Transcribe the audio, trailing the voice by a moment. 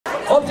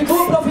Ob die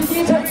Gruppe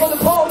profitiert hat von der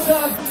Pause.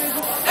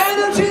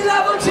 Energy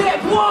level check.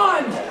 1,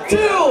 2,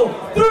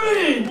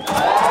 3.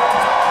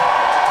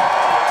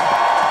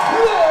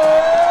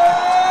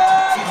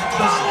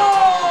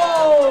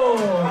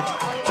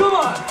 Come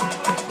on,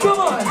 come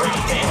on.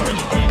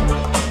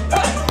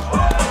 Hey,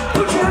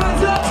 put your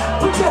hands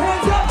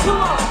up,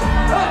 come on.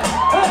 Hey,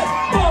 hey,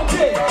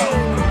 Monthey.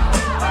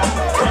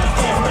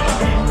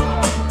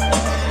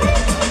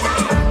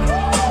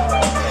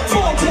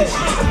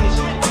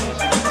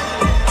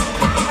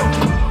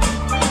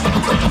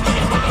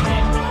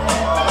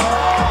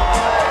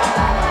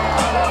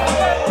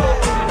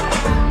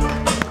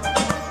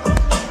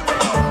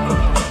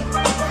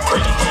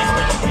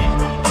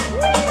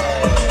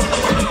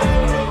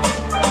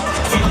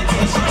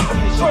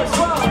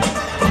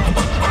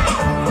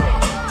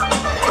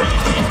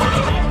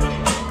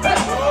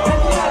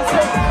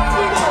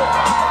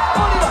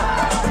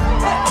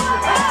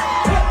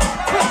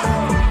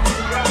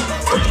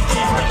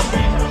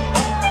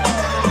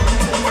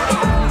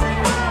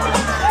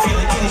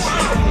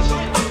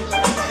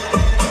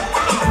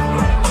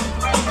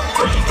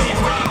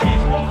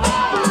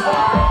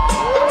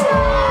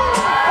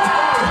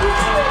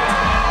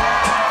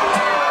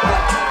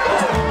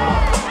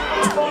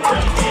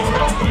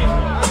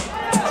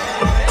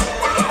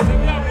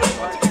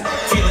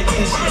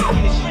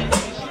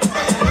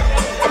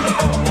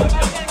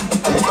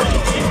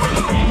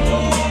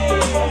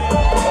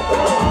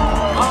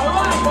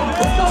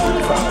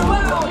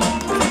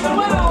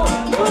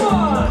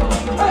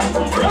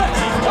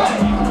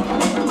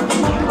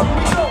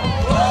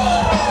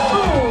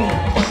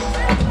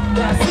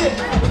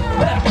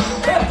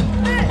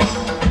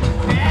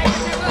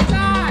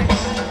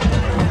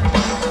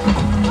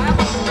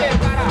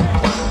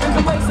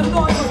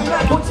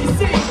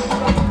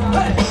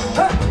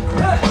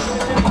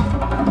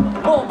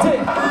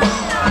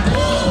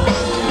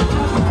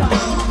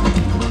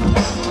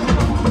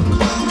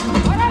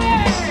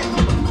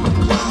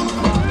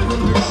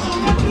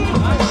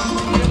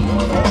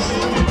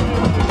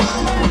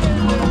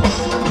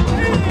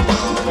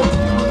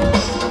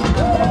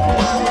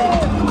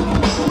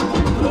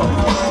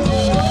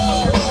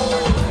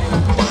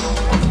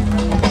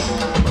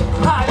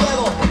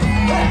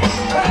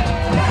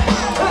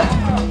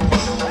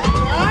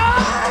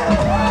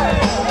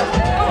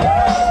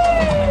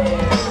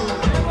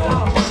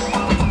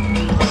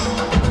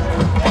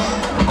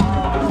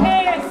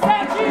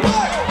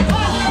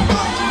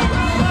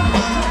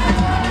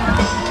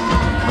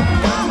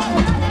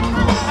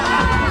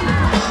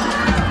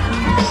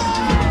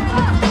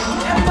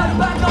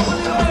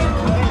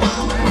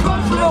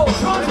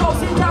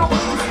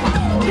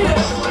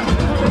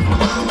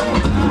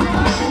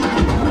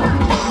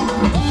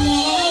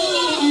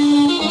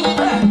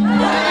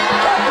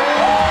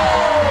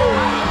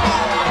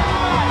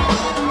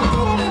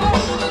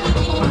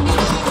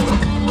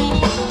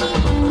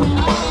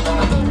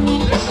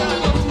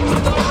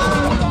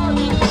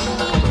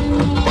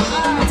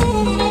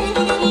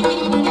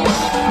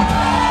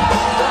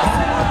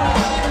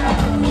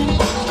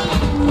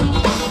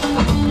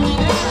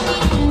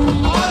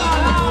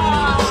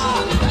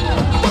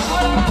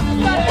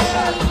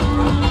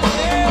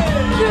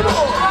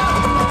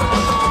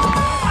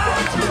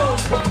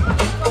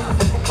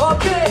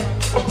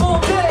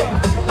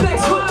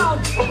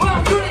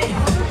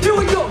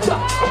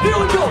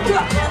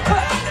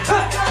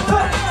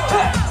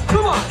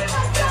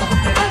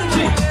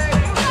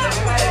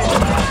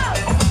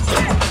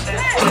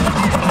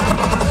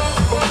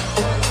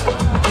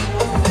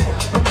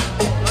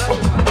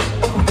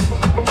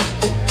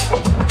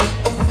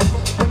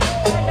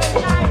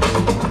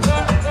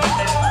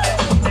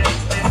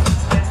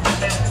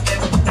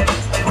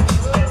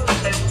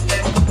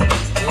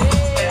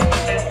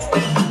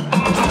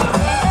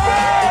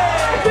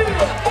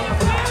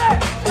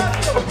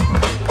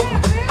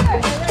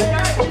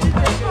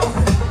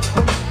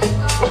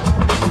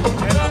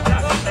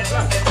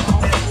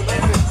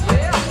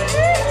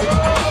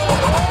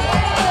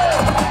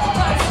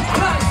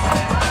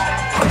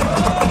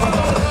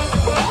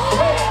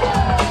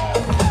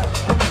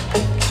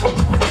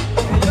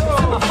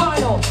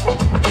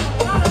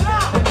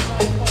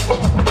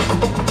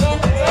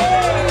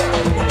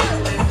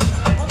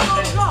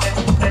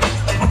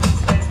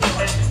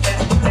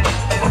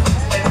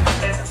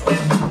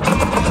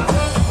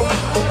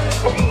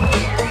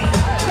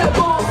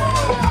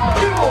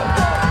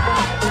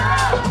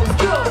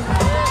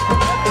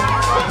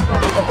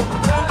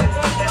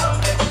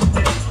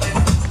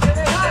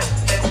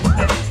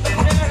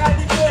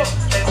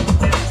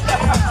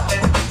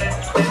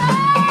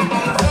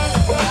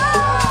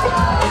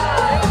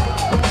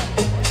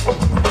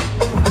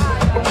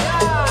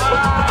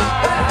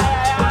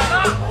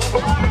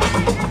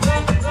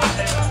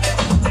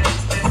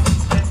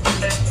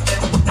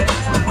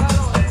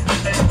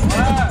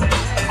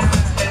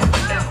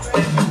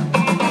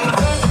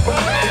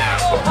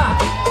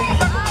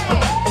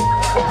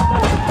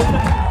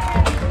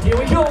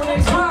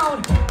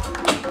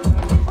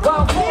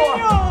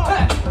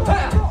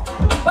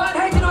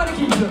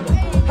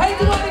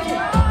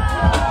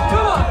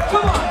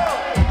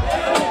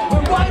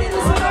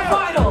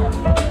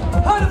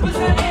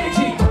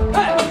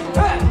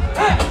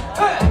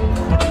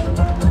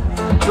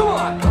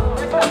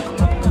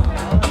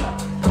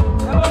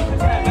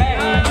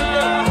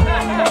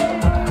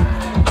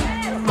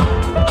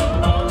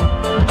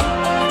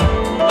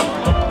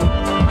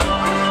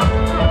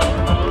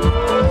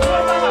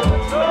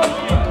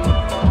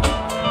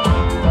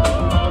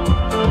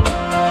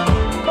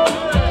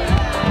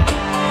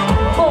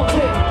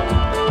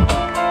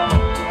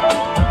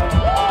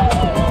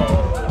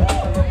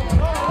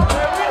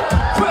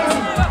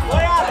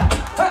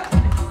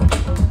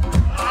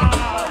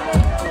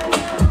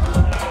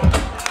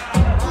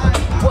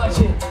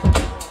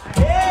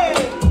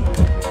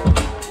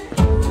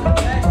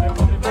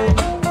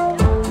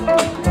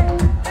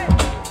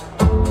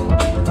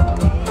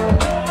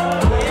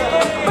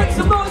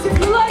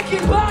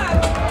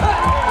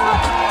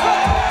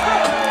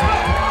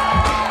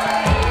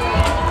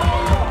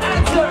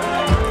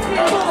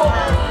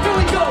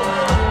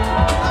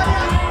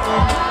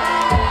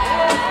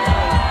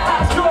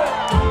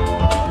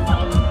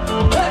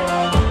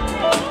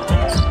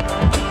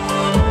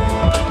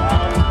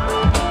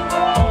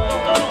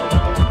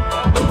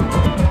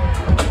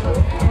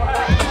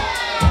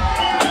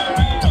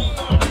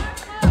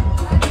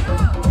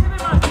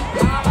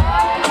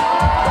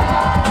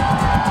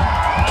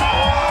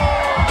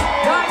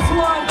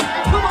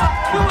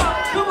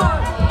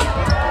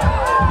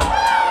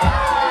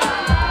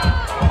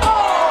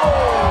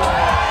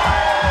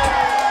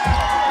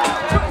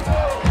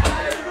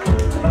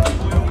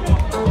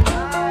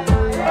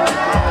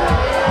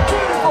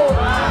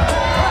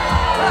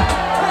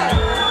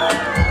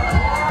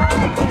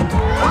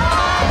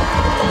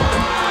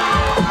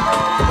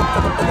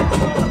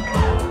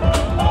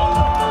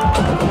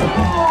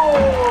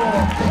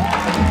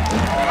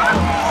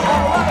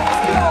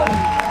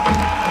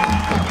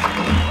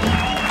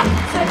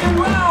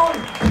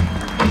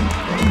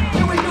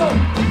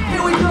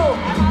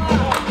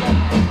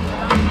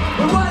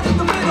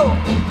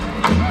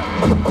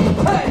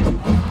 Hey!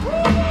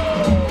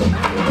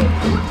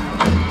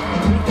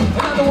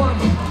 Another one.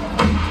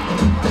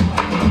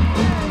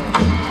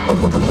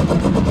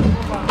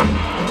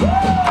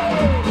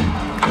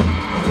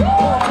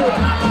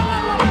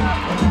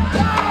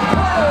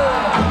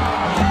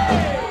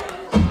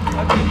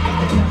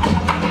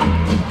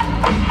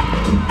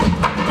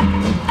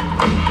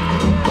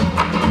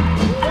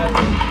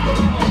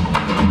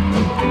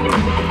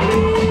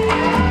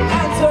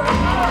 Answer.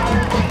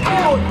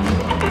 Forward.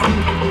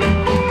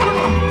 Come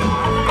on.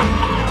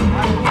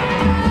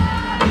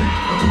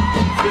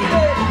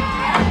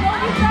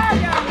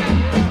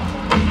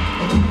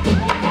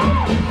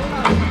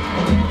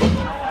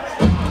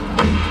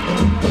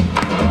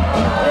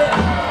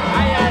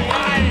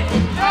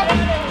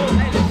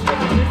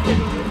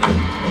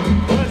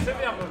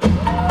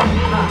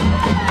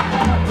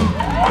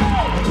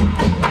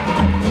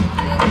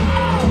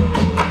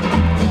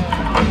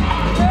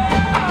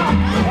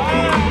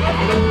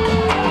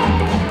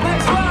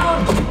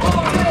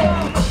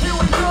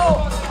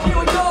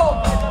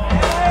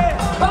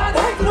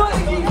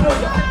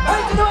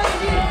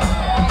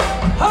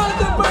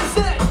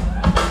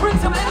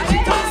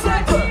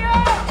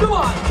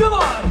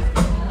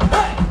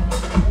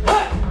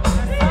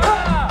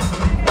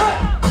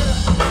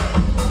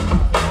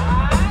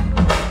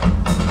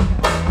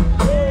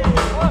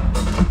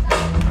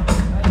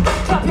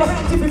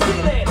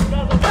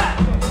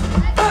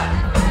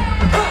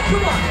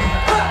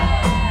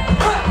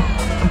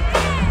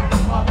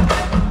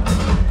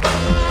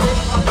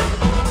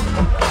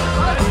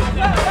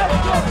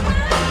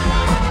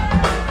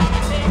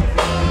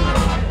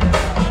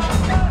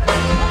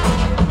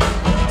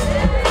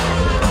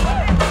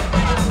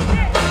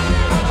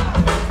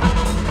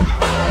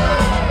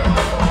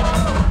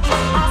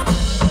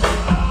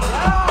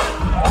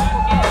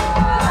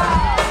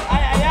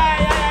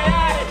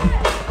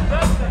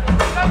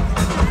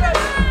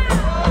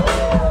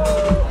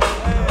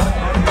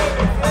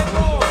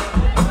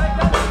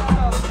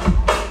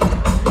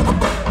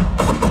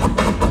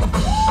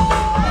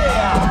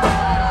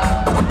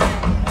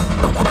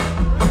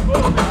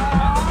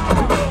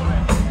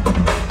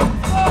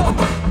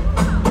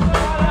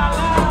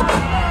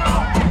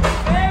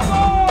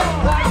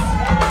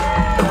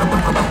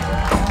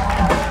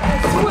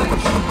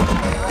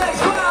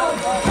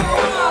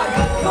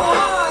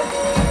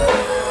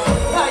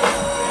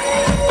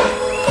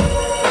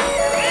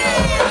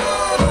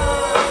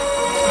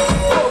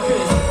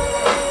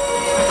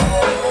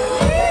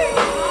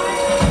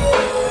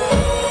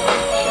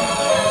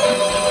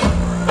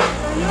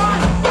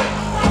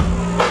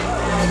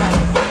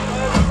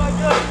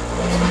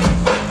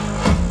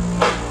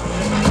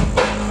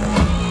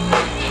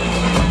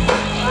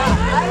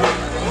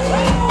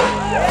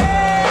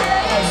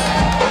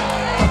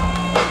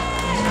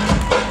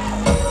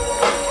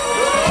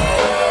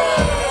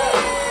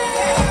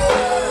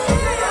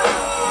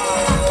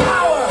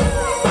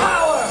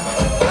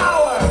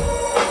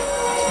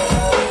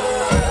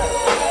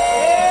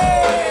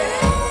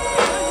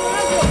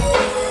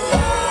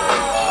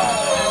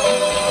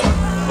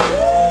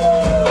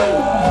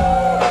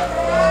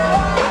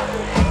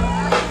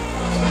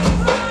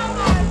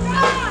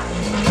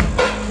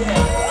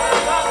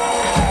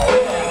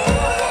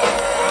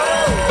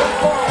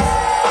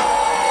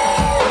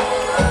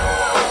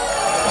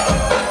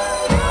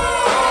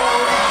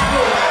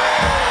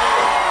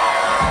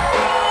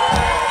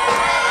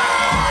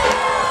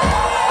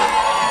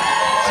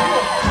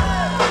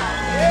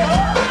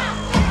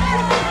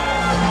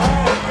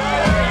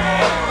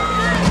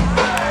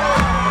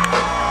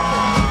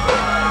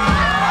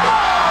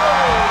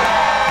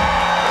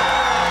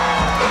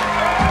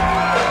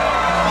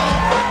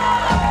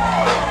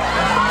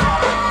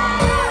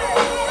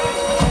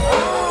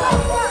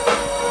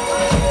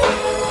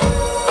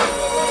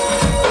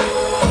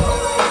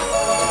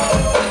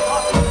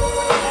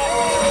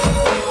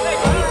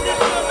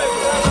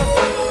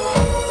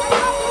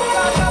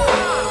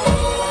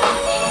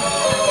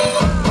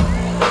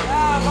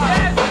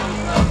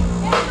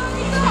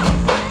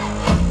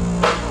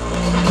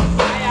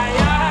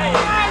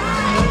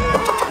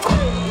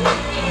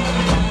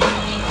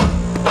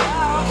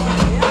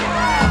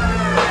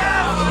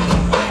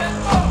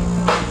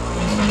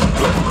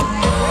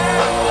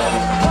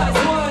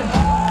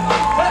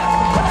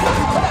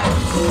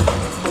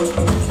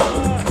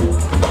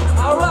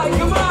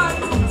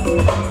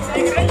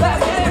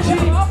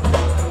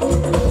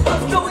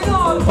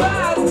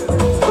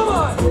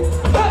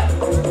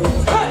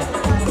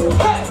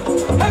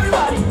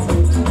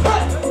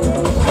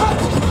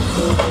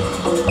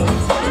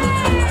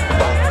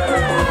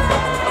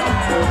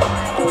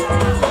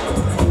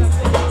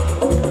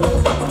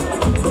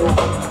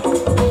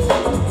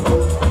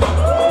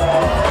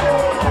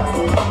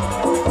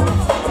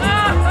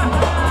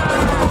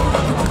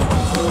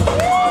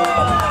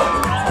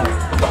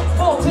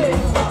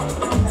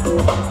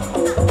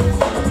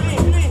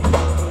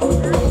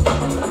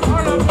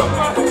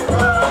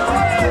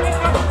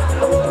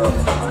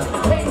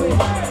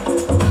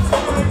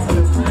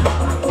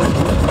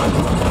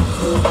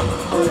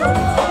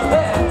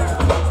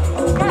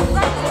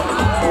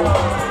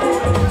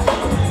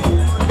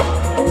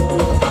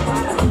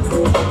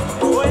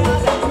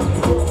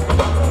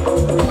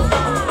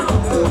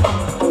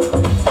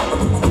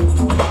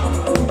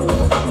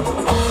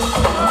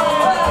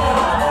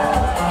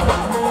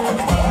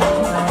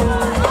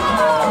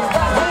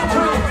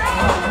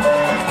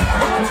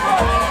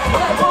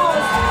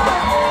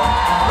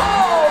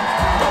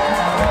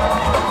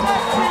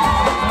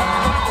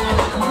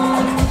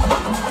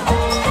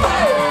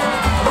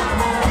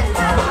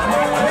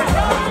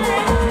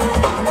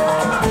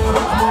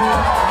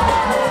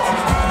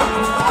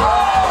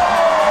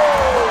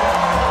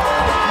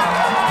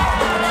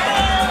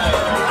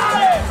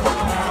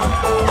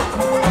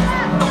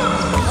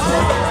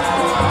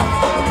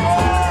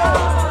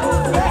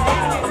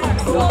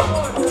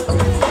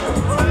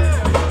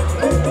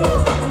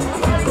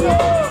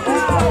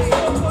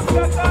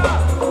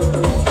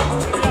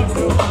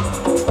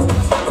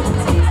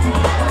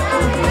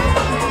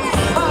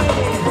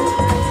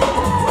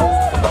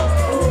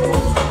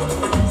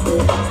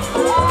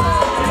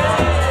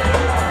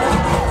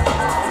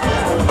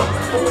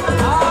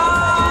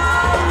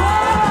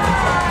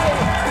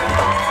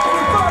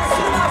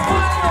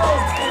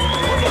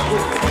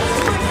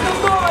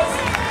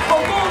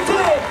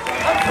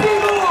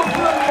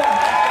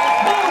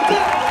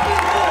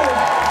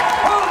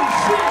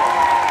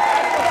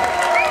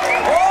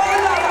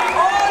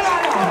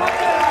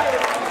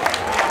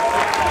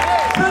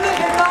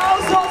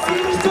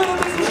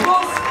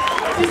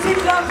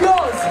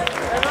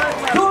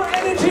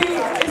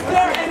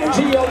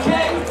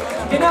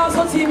 now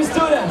son team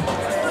student.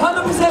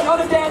 100% on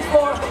the dance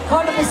floor,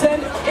 100%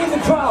 in the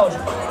crowd.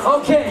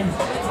 Okay.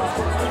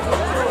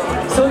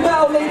 So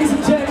now, ladies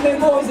and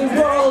gentlemen, boys and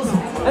girls,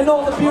 and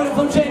all the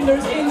beautiful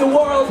genders in the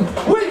world,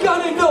 we're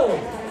gonna know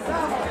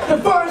the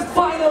first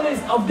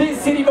finalist of this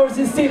City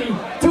vs. City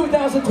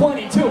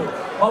 2022.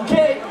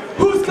 Okay?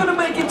 Who's gonna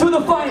make it to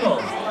the final?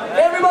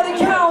 Everybody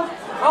count.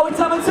 Our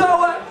time is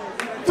over.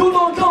 Tout le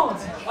monde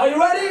compte. Are you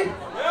ready?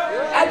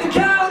 At the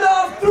count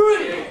of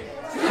 3,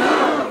 2,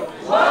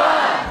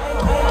 1.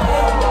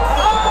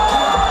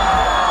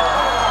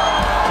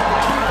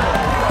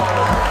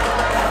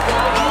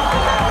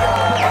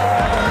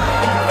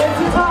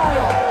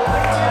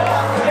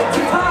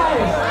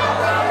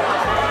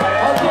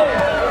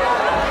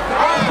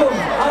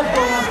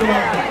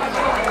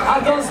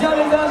 Attention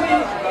les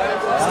amis,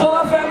 ce qu'on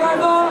va faire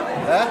maintenant,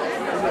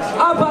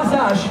 un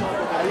passage,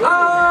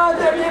 un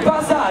dernier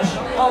passage,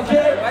 ok?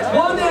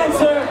 One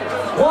answer,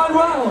 one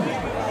round.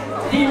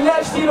 Die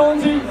letzte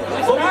Runde,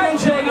 wo wir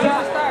entscheiden,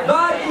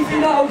 wer in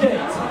Finale geht.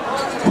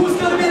 Who's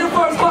gonna be the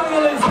first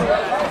finalist?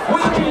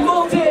 Will it be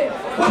Monthey?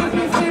 Will it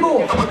be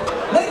Fribourg?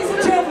 Ladies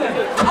and gentlemen,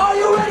 are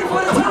you ready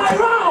for the tie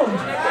round?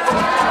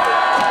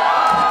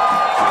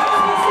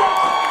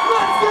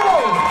 Let's go!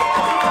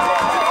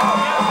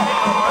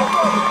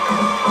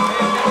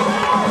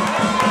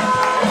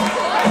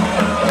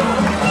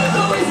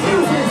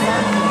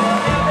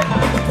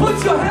 Put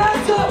your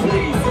hands up,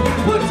 please!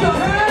 Put your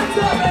hands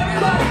up,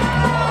 everybody!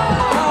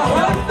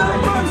 That's the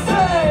first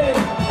thing!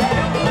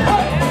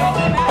 Hey!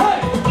 Hey!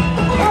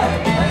 Hey!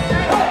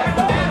 Hey!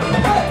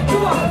 Hey!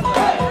 Come on!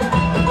 Hey!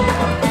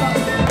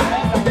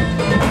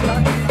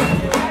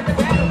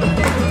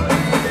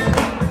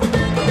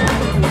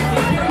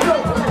 Here we go!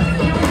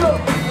 Here we go!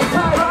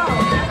 Tie round!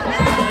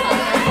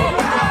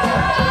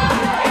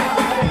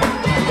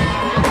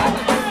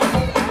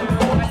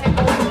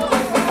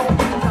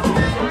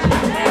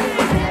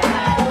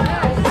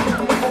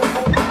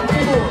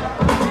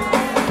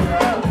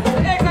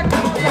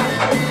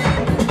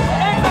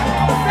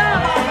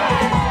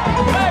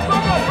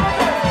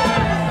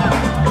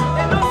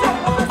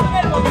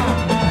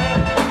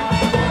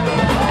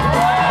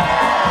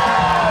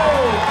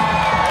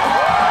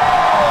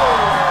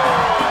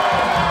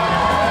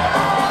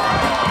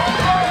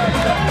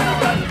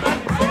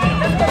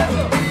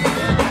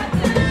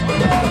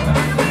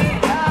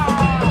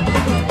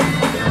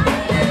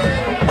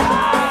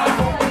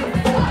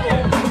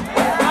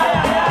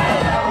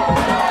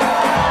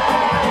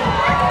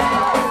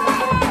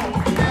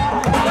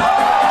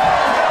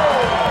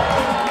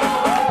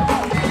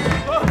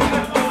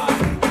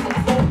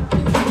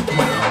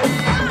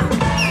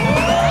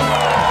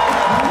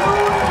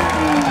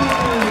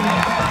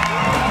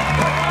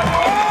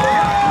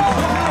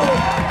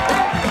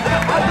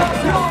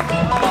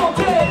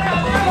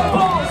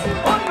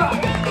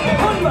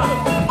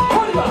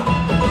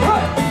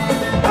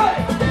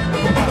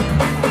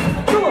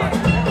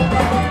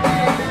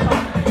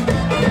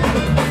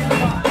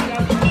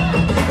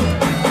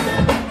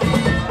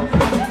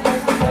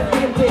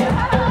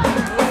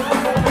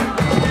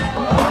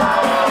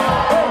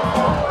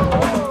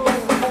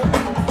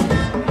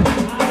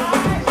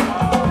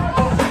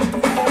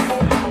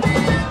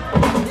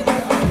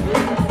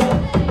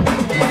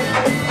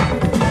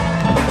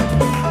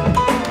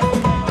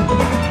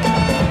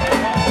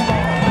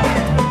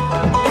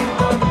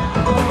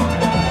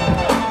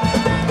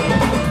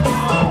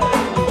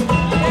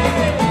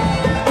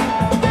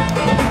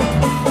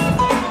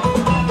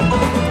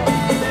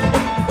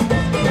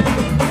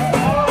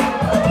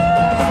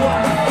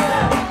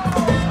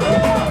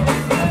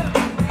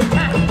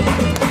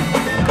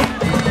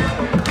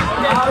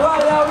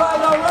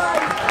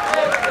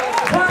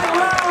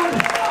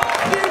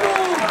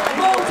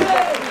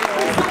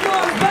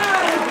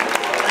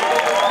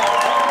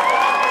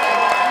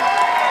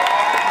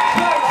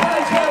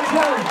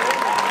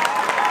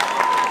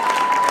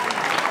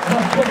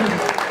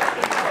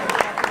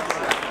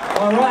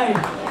 Alright,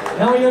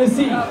 now we're gonna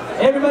see.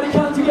 Everybody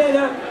come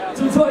together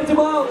to toy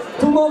tomorrow,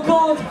 tout le monde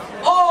compte.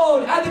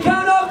 All at the count.